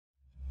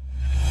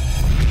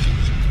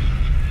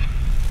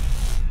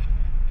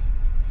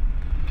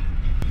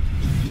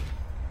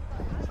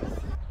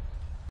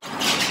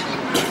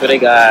Today,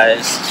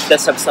 guys,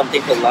 let's have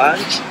something for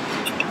lunch.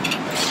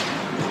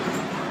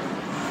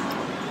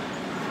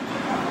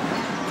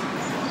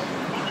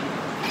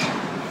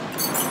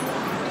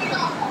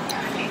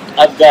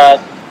 I've got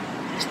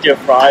stir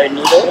fry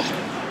noodles.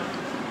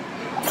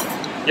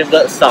 You've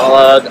got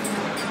salad,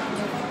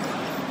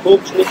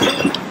 Pork chips,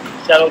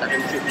 salad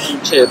and chips.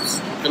 and chips,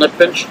 and a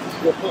pinch.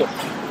 Of course.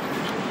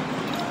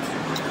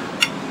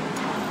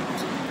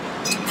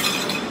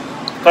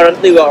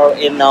 Currently, we are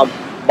in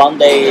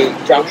Bondi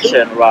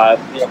Junction, right?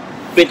 Yeah.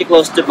 Pretty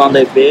close to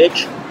Bondi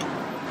Beach.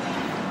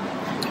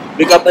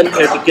 We got in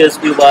here because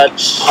we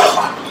watch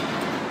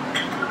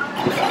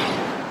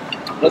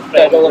the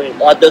title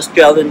of the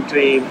Australian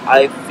Dream.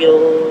 I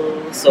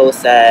feel so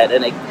sad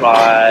and I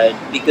cried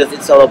because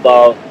it's all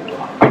about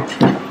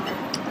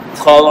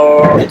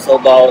color, it's all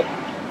about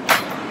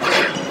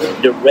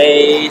the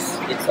race,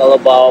 it's all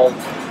about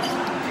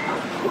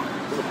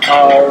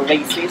our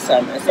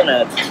racism, isn't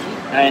it?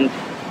 And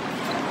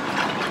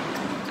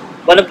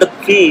one of the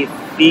key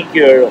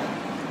figure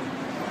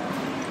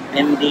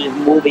in the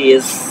movie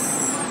is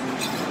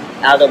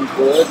Adam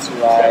Woods,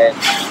 right?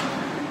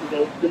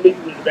 The movie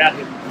was about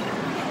him.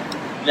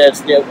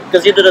 That's the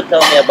because you didn't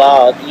tell me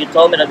about. You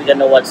told me that we're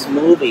gonna watch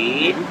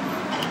movie,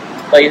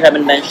 but you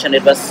haven't mentioned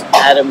it was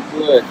Adam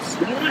Woods.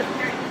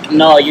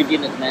 No, you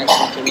didn't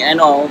mention to me. I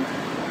know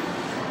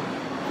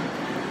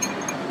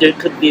there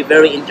could be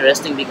very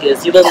interesting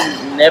because you will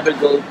never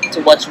go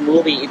to watch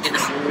movie if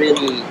it's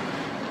really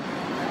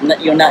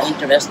you're not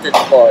interested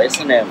for,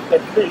 isn't it?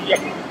 That's true,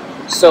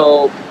 yeah.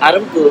 So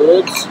Adam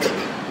Woods.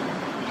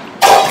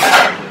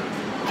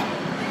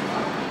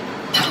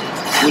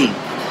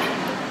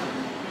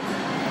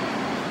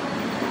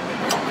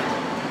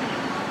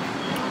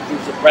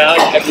 He's a proud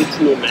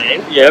Aboriginal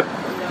man. Yep.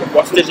 That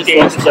wasn't This is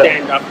scared what's to the-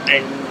 stand up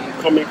and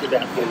comment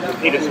about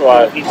things. He just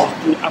right. he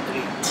just stood up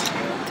there.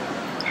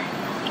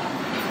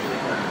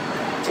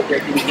 So they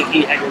didn't think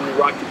he had any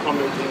right to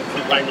comment and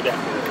complain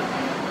about things.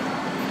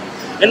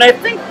 And I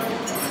think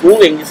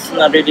booing is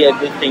not really a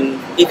good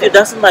thing. If you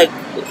doesn't like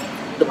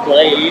the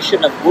play, you should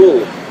not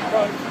boo.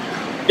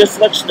 Just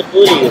watch the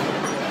movie.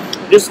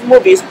 This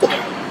movie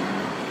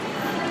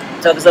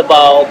talks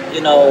about,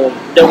 you know,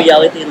 the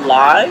reality in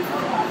life.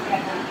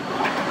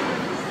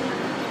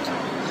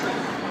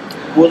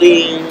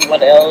 Bullying,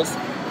 what else?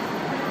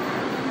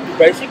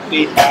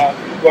 Basically,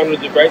 one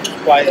of the greatest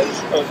players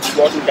of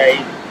modern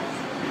day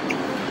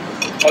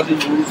Aussie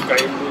rules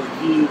game was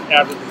being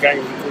out of the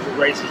game because of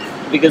racism.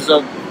 Because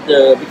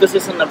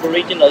he's an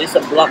Aboriginal, he's a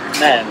black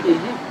man.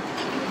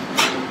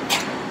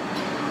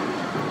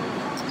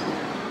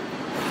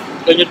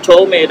 When you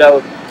told me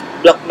that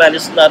black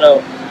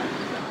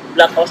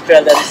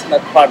Australian is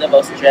not part of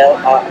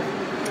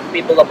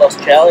people of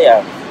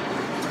Australia.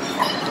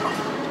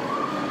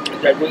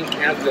 They weren't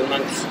counted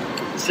amongst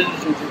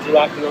citizens until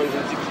after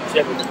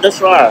 1967.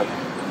 That's right.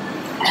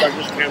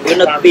 They just counted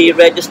You'll not be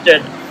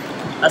registered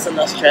as an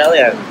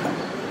Australian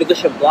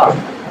because you're black.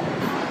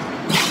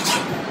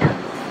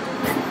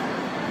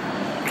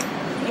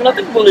 And I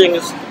think bullying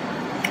is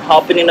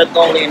happening not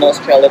only in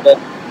Australia but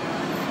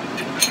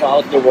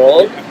throughout the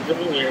world.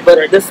 Yeah,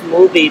 But this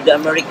movie, The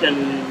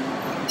American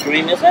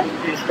Dream, is it?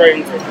 the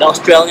Australian thing. The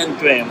Australian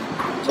Dream.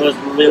 So it's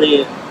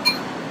really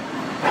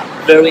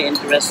very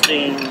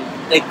interesting.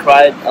 I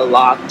cried a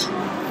lot.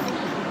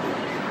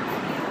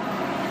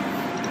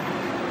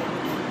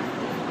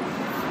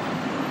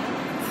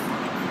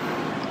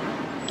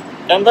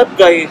 And that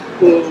guy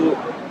who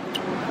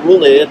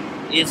ruled it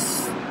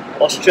is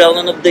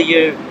Australian of the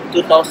year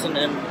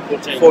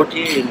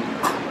 2014.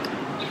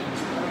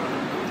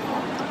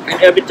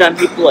 And every time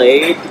he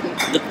played,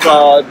 the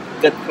crowd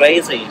got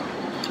crazy.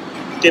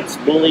 Kids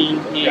bullying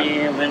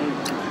him and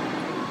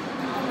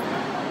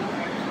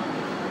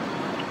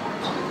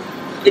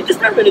it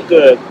is not really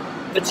good.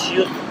 It's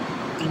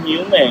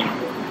inhumane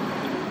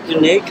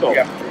to nature.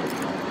 Yeah.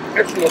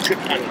 That's more trip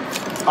honey.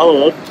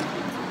 Oh,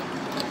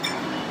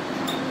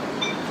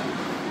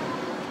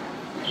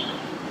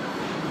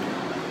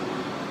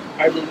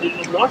 I think this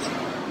is nice.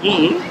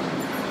 mm-hmm.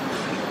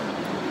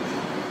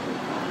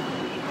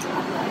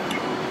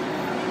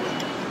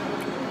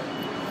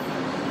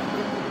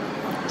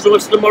 So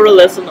what's the moral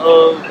lesson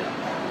of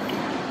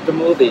the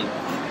movie? You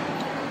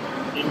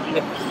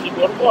have to see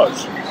what it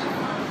was.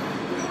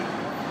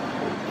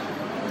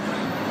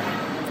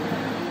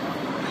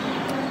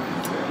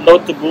 No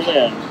to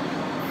bullying.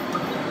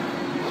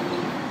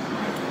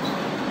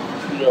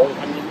 You know,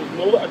 I mean, there's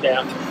more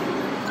about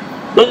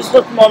But it's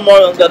not more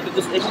moral than that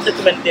because even the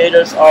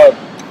commentators are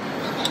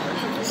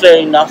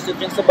saying nasty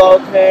things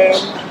about him.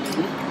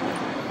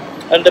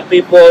 And the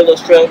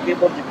Australian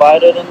people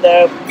divided in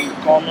there, in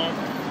comment.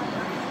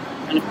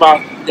 And in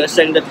fact, they're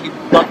saying that he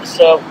not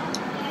deserve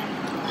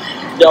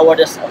the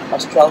award as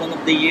Australian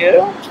of the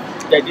Year.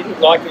 they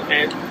didn't like it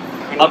and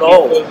At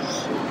all.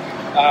 because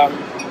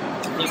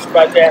he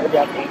spoke out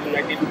about things and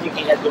they didn't think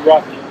he had the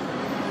right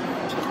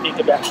to speak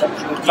about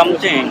something.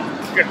 Something.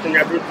 Just an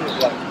Aboriginal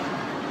bloke.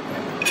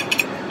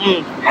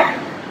 Can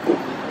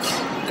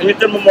you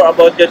tell me more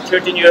about the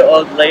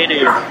 13-year-old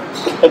lady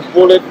a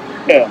bullet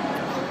him.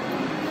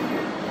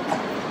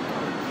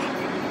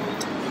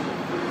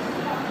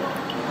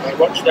 I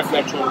watched that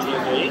match on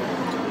TV,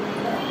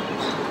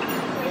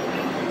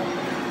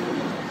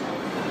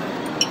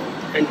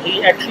 and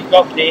he actually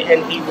got there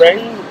and he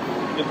rang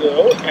the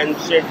girl and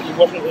said it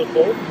wasn't her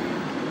fault.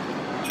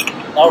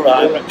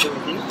 Alright. That sort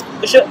of thing.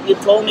 Sure, you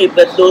told me,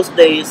 but those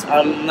days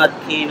I'm not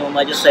keen on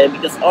what you say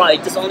because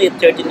it's just only a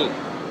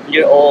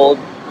 13-year-old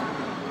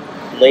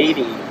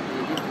lady.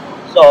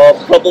 So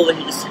probably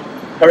just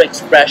her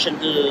expression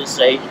to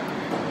say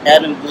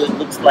Adam Good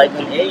looks like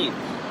an 8.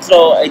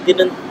 So I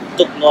didn't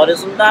took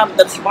notice of that.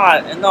 That's why.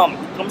 And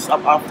it comes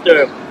up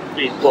after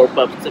 3, 4,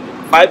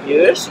 5, 5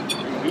 years.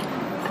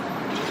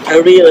 I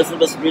realized it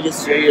was really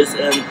serious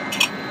and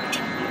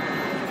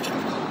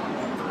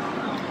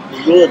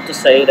rude to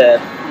say that.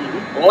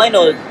 All I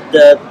know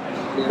that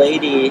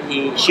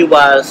lady, she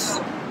was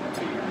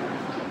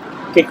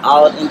kicked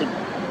out in the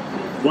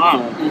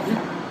ground.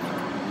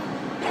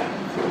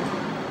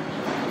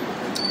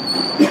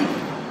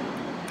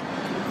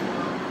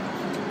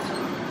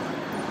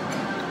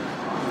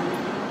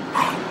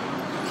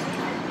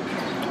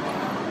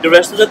 The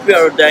restaurant that we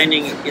are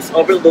dining is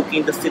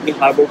overlooking the Sydney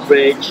Harbour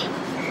Bridge,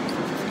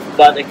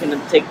 but I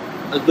cannot take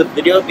a good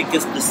video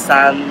because the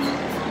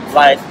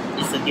sunlight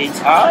is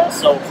against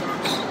us. So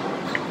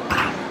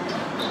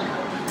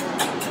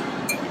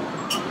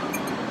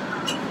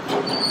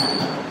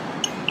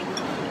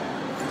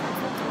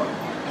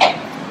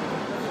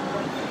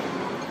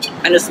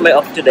and it's my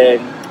off today.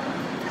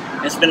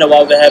 It's been a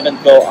while we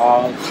haven't go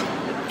out.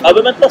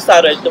 We went to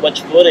Saturday to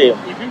watch footy.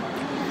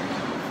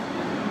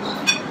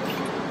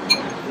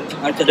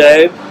 And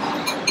today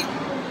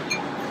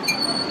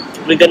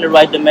we're gonna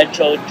ride the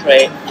metro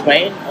train or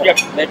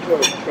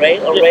metro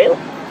train or rail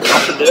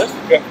after this.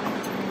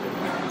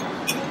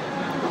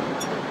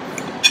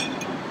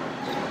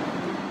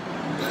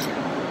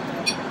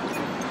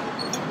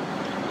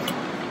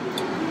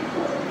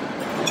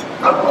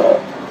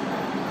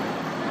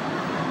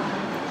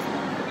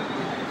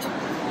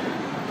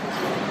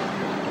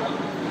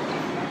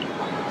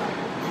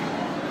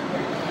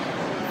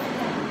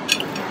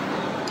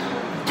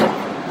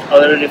 I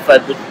already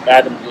fed with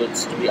Adam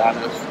Goods, to be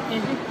honest.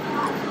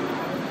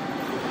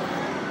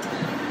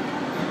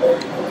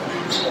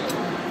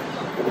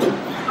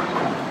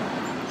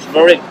 It's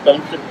very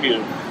expensive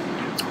here.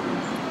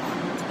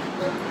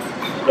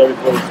 Very,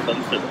 very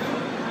expensive.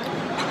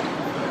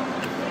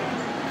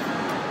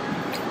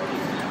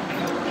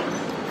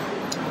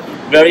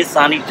 Very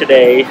sunny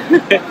today.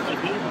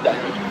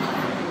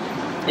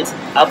 It's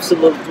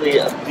absolutely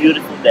a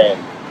beautiful day.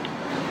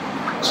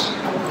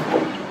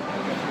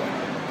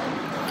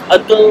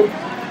 Until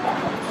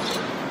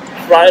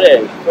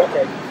Friday.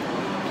 Okay.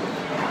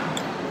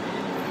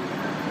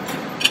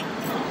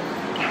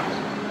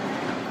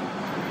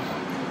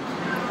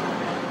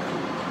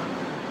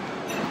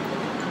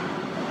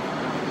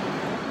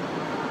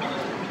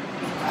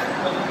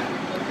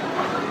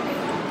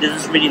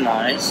 This is really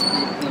nice.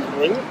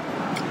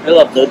 I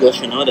love noodles,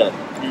 you know that.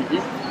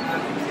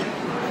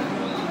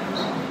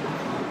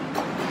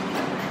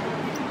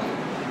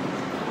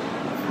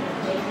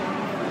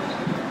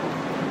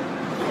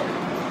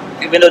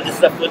 Even though this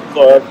is a food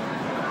court,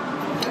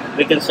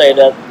 we can say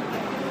that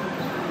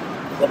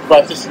the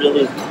price is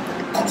really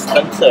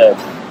expensive.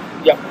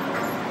 Yeah.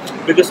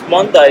 Because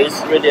Bondi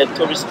is really a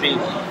touristy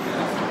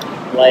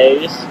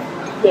place.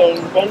 Well,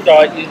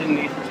 Bondi is in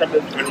the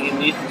suburbs, and in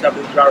the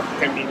suburbs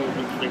can be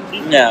really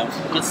expensive. Yeah,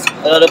 it's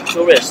a lot of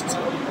tourists.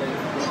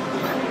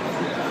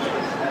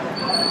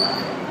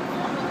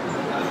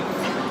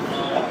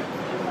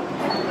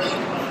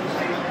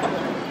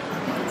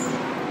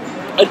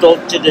 I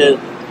told to the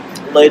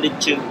lady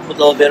to put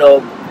a little bit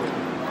of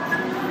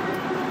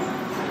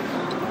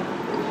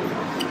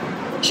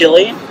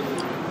chili,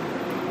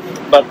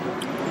 but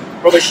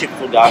probably she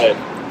forgot it.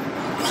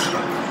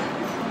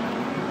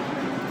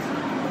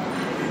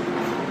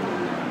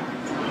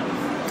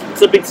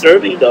 It's a big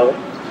serving though.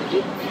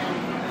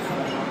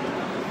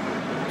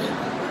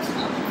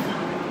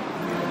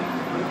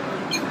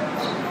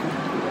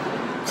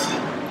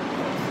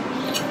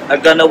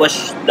 I'm gonna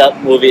watch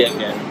that movie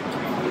again.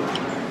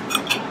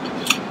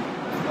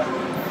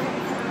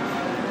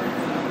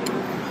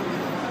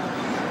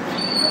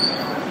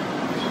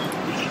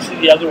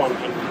 The other one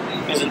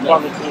is in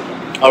one.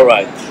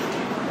 Alright.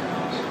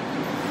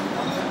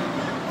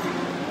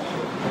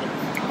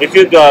 If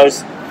you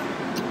guys,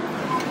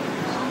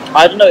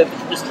 I don't know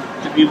if it's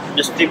to be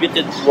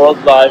distributed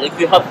worldwide. If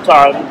you have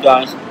time,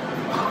 guys,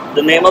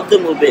 the name of the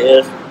movie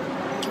is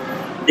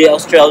The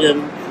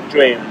Australian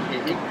Dream.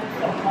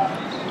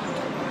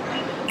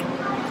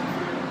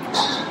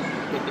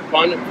 But the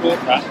final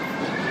quarter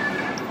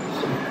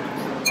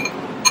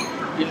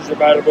is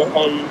available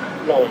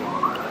online.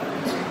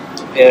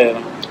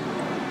 Yeah,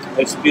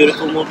 it's a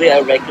beautiful movie. I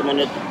recommend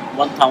it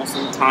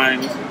 1,000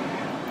 times.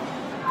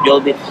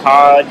 You'll be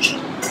touched.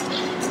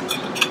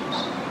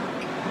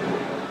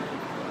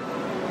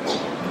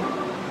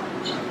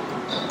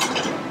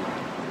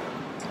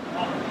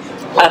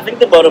 I think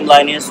the bottom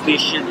line is we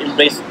should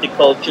embrace the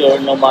culture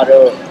no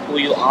matter who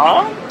you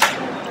are.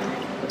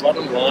 The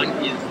bottom line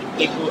is the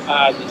people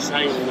are the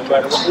same no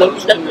matter what Look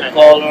looks at in the that.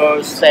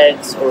 color,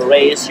 sex, or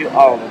race you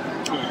are.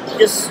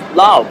 Just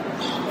love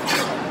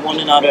one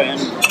another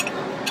and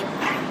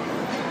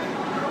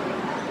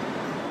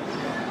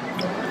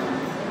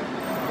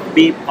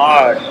be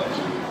part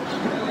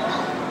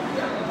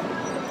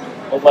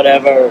of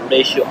whatever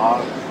race you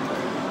are.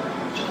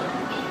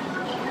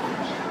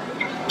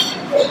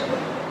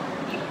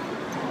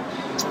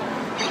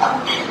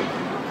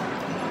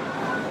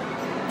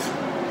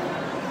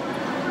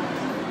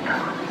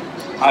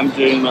 I'm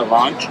doing my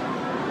lunch.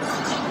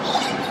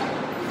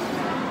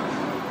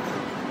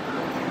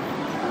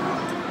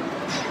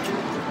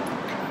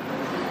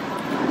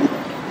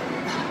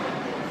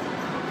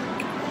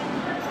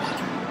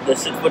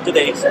 That's it for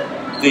today's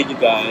video,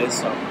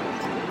 guys.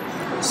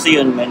 See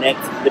you in my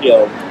next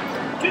video.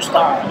 2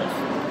 stars.